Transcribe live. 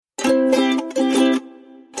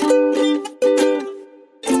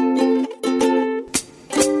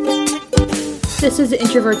This is the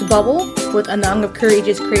Introverts Bubble with a nung of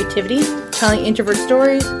courageous creativity, telling introvert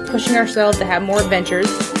stories, pushing ourselves to have more adventures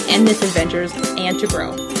and misadventures, and to grow.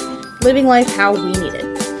 Living life how we need it.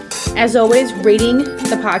 As always, rating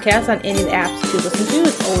the podcast on any of the apps to listen to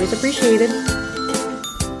is always appreciated.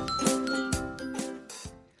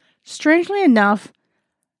 Strangely enough,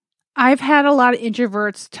 I've had a lot of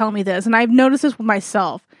introverts tell me this, and I've noticed this with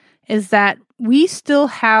myself, is that we still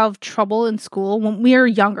have trouble in school. When we were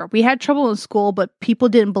younger, we had trouble in school, but people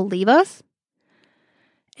didn't believe us.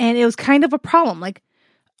 And it was kind of a problem. Like,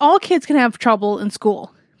 all kids can have trouble in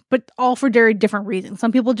school, but all for very different reasons.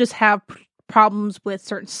 Some people just have problems with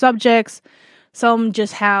certain subjects. Some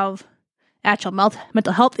just have actual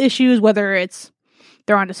mental health issues, whether it's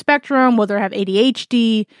they're on the spectrum, whether they have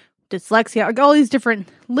ADHD, dyslexia, like all these different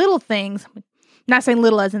little things. I'm not saying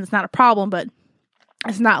little as in it's not a problem, but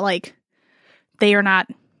it's not like they are not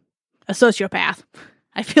a sociopath.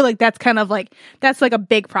 I feel like that's kind of like, that's like a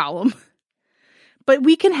big problem. But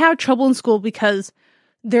we can have trouble in school because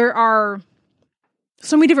there are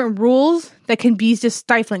so many different rules that can be just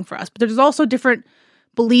stifling for us. But there's also different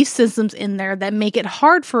belief systems in there that make it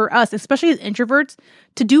hard for us, especially as introverts,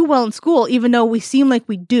 to do well in school, even though we seem like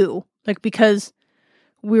we do. Like, because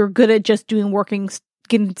we're good at just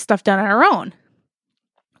getting stuff done on our own.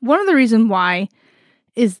 One of the reasons why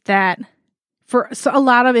is that for a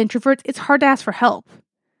lot of introverts, it's hard to ask for help.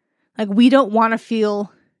 Like, we don't want to feel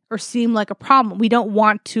or seem like a problem. We don't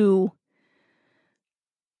want to,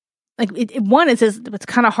 like, it's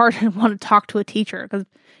kind of hard to want to talk to a teacher, because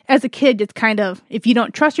as a kid, it's kind of, if you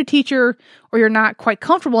don't trust your teacher or you're not quite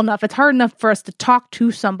comfortable enough, it's hard enough for us to talk to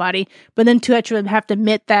somebody, but then to actually have to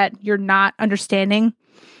admit that you're not understanding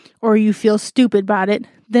or you feel stupid about it,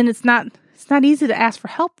 then it's not easy to ask for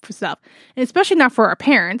help for stuff. And especially not for our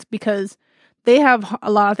parents, because they have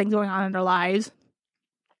a lot of things going on in their lives.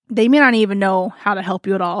 They may not even know how to help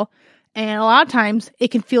you at all. And a lot of times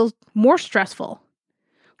it can feel more stressful.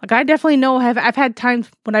 Like, I definitely know I've had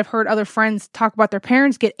times when I've heard other friends talk about their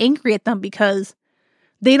parents get angry at them because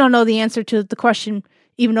they don't know the answer to the question,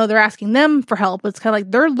 even though they're asking them for help. It's kind of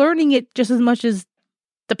like they're learning it just as much as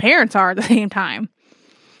the parents are at the same time.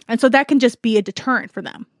 And so that can just be a deterrent for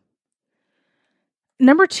them.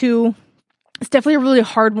 Number two, it's definitely a really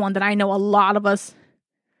hard one that I know a lot of us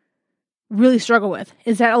really struggle with,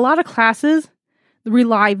 is that a lot of classes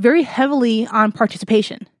rely very heavily on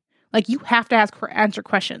participation. Like, you have to answer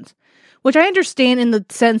questions, which I understand in the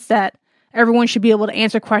sense that everyone should be able to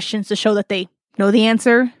answer questions to show that they know the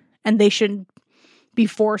answer, and they shouldn't be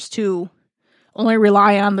forced to only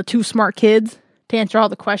rely on the two smart kids to answer all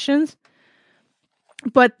the questions.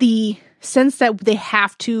 But the sense that they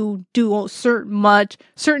have to do a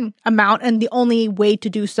certain amount, and the only way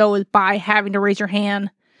to do so is by having to raise your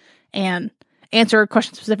hand and answer a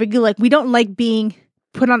question specifically. Like, we don't like being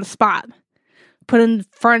put on the spot, put in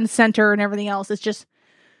front and center and everything else. It's just,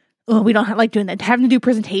 we don't like doing that. Having to do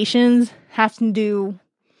presentations, having to do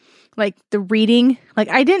like the reading. Like,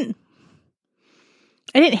 I didn't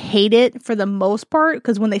hate it for the most part,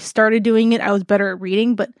 because when they started doing it, I was better at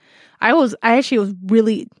reading, but I actually was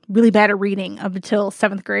really, really bad at reading up until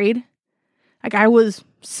 7th grade. Like, I was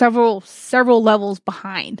several levels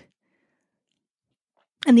behind.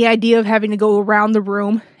 And the idea of having to go around the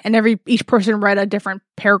room and each person read a different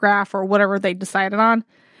paragraph or whatever they decided on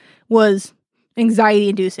was anxiety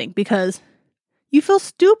inducing, because you feel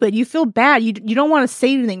stupid, you feel bad, you don't want to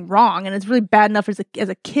say anything wrong, and it's really bad enough as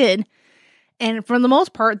a kid. And for the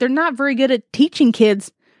most part, they're not very good at teaching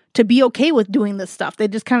kids to be okay with doing this stuff. They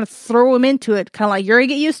just kind of throw them into it, kind of like, you're going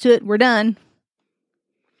to get used to it, we're done.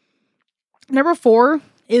 Number 4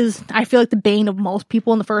 is, I feel like the bane of most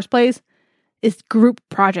people in the first place, is group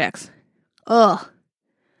projects. Ugh.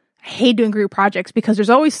 I hate doing group projects, because there's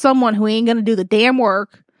always someone who ain't going to do the damn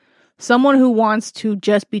work. Someone who wants to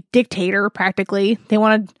just be dictator, practically. They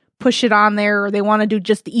want to push it on there, or they want to do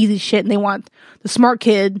just the easy shit, and they want the smart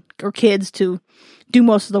kid or kids to do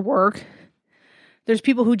most of the work. There's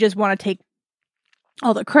people who just want to take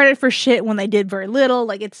all the credit for shit when they did very little.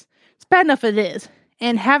 Like, it's bad enough as it is.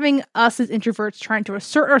 And having us as introverts trying to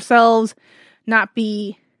assert ourselves, not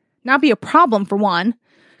be a problem, for one,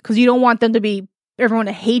 because you don't want everyone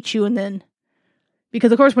to hate you. And then,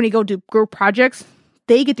 because of course, when you go do group projects,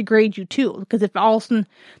 they get to grade you too. Because if all of a sudden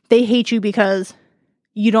they hate you because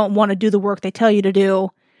you don't want to do the work they tell you to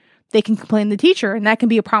do, they can complain to the teacher, and that can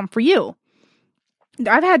be a problem for you.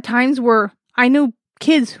 I've had times where I knew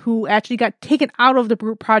kids who actually got taken out of the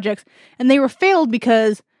group projects, and they were failed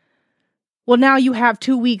because, well, now you have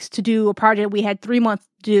 2 weeks to do a project we had 3 months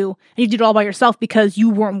to do, and you did it all by yourself because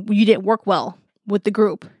you didn't work well with the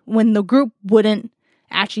group, when the group wouldn't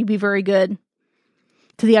actually be very good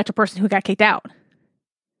to the actual person who got kicked out.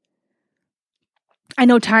 I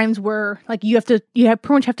know times where like you pretty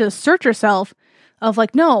much have to assert yourself of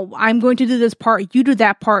like, no, I'm going to do this part, you do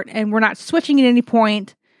that part, and we're not switching at any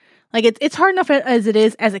point. Like it's hard enough as it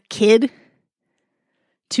is as a kid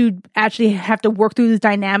to actually have to work through these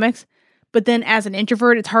dynamics. But then as an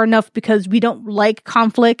introvert, it's hard enough because we don't like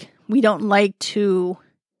conflict. We don't like to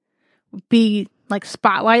be like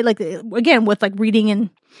spotlight. Like again, with like reading and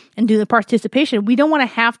doing the participation, we don't want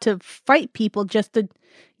to have to fight people just to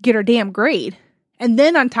get our damn grade. And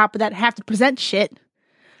then on top of that, have to present shit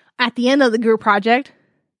at the end of the group project.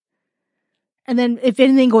 And then if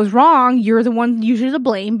anything goes wrong, you're the one usually to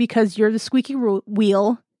blame because you're the squeaky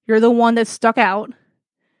wheel. You're the one that's stuck out.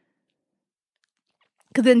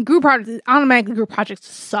 Because then automatically group projects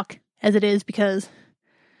suck as it is because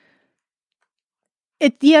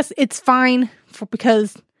it's fine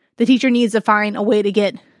because the teacher needs to find a way to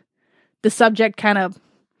get the subject kind of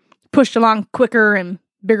pushed along quicker and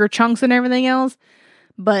bigger chunks and everything else.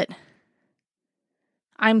 But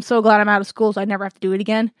I'm so glad I'm out of school so I never have to do it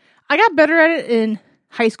again. I got better at it in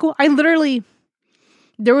high school.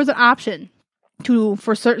 There was an option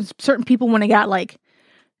for certain people when they got like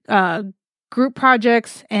group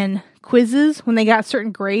projects and quizzes, when they got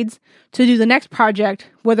certain grades, to do the next project,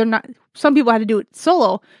 whether or not some people had to do it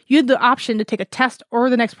solo, you had the option to take a test or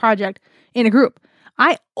the next project in a group.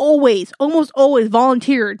 I almost always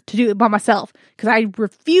volunteered to do it by myself because I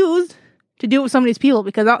refused to do it with some of these people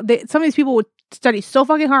because some of these people would study so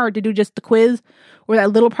fucking hard to do just the quiz or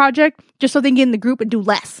that little project just so they can get in the group and do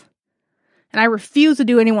less. And I refuse to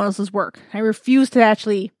do anyone else's work. I refuse to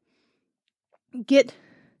actually get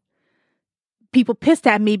people pissed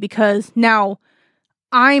at me because now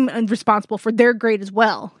I'm responsible for their grade as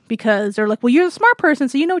well because they're like, well, you're the smart person,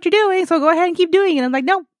 so you know what you're doing, so go ahead and keep doing it. And I'm like,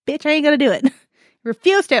 no, bitch, I ain't gonna do it.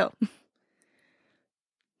 Refuse to.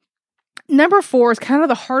 Number 4 is kind of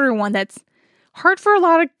the harder one that's hard for a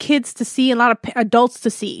lot of kids to see and a lot of adults to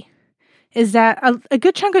see, is that a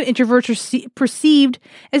good chunk of introverts are perceived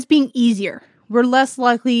as being easier. We're less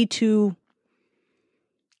likely to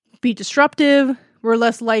be disruptive. We're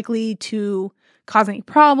less likely to cause any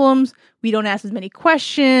problems. We don't ask as many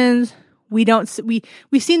questions. We've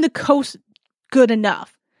seen the coast good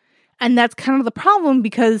enough. And that's kind of the problem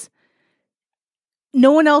because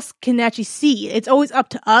no one else can actually see. It's always up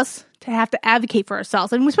to us to have to advocate for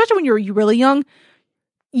ourselves. And especially when you're really young,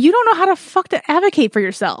 you don't know how to advocate for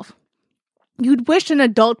yourself. You'd wish an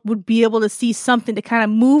adult would be able to see something to kind of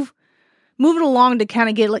move it along to kind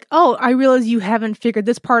of get like, oh, I realize you haven't figured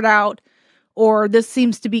this part out, or this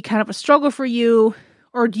seems to be kind of a struggle for you,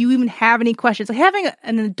 or do you even have any questions? Like having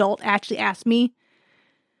an adult actually ask me,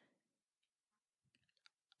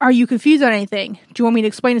 are you confused on anything? Do you want me to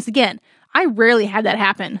explain this again? I rarely had that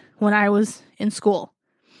happen when I was in school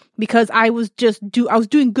because I was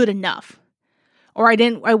doing good enough, or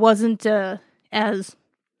I wasn't as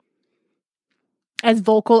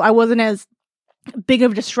vocal. I wasn't as big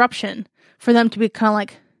of a disruption for them to be kind of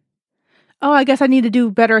like, oh, I guess I need to do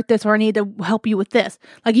better at this, or I need to help you with this.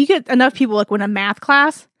 Like you get enough people like when a math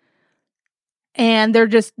class and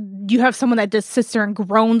you have someone that just sits there and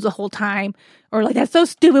groans the whole time, or like, that's so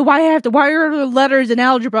stupid. Why are the letters in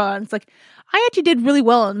algebra? And it's like, I actually did really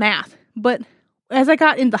well in math, but as I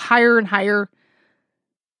got into higher and higher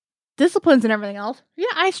disciplines and everything else, yeah,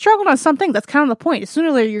 I struggled on something. That's kind of the point. Sooner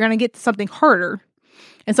or later, you're going to get to something harder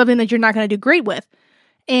and something that you're not going to do great with.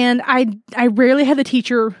 And I rarely had the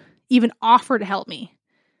teacher even offer to help me.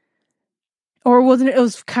 Or it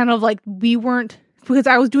was kind of like because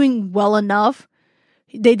I was doing well enough,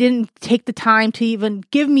 they didn't take the time to even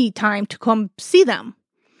give me time to come see them.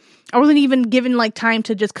 I wasn't even given like time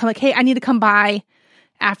to just come like, hey, I need to come by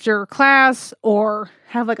after class or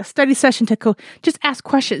have like a study session to go just ask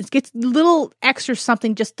questions, get little extra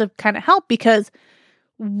something just to kind of help, because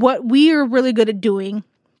what we are really good at doing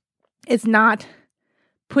is not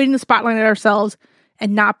putting the spotlight on ourselves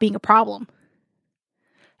and not being a problem.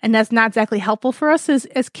 And that's not exactly helpful for us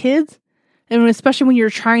as kids. And especially when you're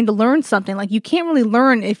trying to learn something, like you can't really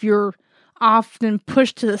learn if you're often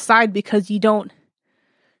pushed to the side because you don't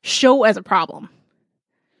show as a problem.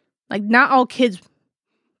 Like not all kids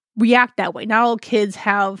react that way. Not all kids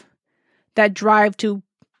have that drive to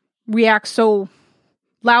react so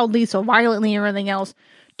loudly, so violently, or anything else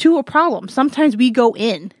to a problem. Sometimes we go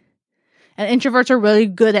in, and introverts are really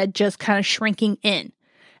good at just kind of shrinking in.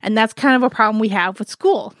 And that's kind of a problem we have with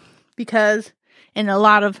school, because in a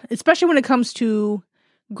lot of, especially when it comes to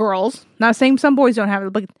girls, not saying some boys don't have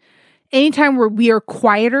it, but anytime where we are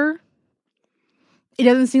quieter, it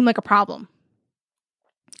doesn't seem like a problem.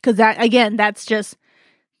 Because that's just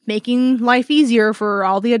making life easier for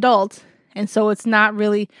all the adults. And so it's not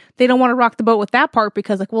really, they don't want to rock the boat with that part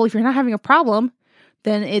because like, well, if you're not having a problem,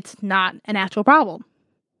 then it's not an actual problem.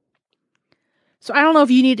 So I don't know if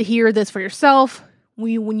you need to hear this for yourself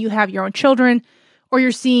when you have your own children, or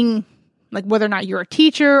you're seeing like whether or not you're a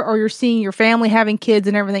teacher or you're seeing your family having kids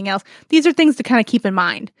and everything else. These are things to kind of keep in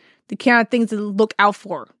mind, the kind of things to look out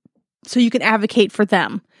for so you can advocate for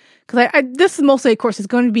them. Because this is mostly, of course, is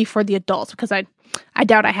going to be for the adults, because I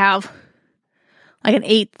doubt I have like an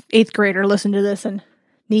eighth grader listen to this and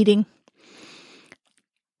they're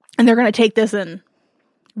going to take this and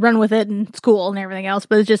run with it in school and everything else.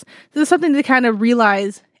 But this is something to kind of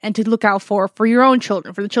realize and to look out for your own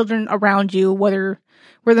children, for the children around you, whether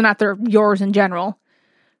or not they're yours in general,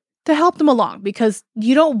 to help them along, because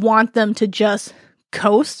you don't want them to just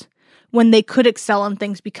coast when they could excel in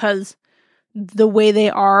things, because the way they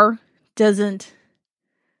are doesn't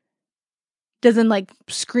like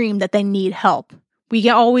scream that they need help. We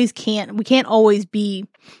can't always be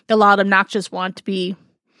the loud, obnoxious one to be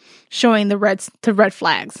showing the red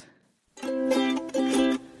flags.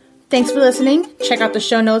 Thanks for listening. Check out the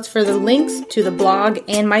show notes for the links to the blog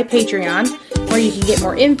and my Patreon, where you can get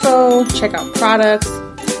more info, check out products.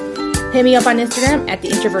 Hit me up on Instagram at the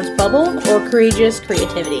Introverts Bubble or Courageous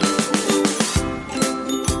Creativity.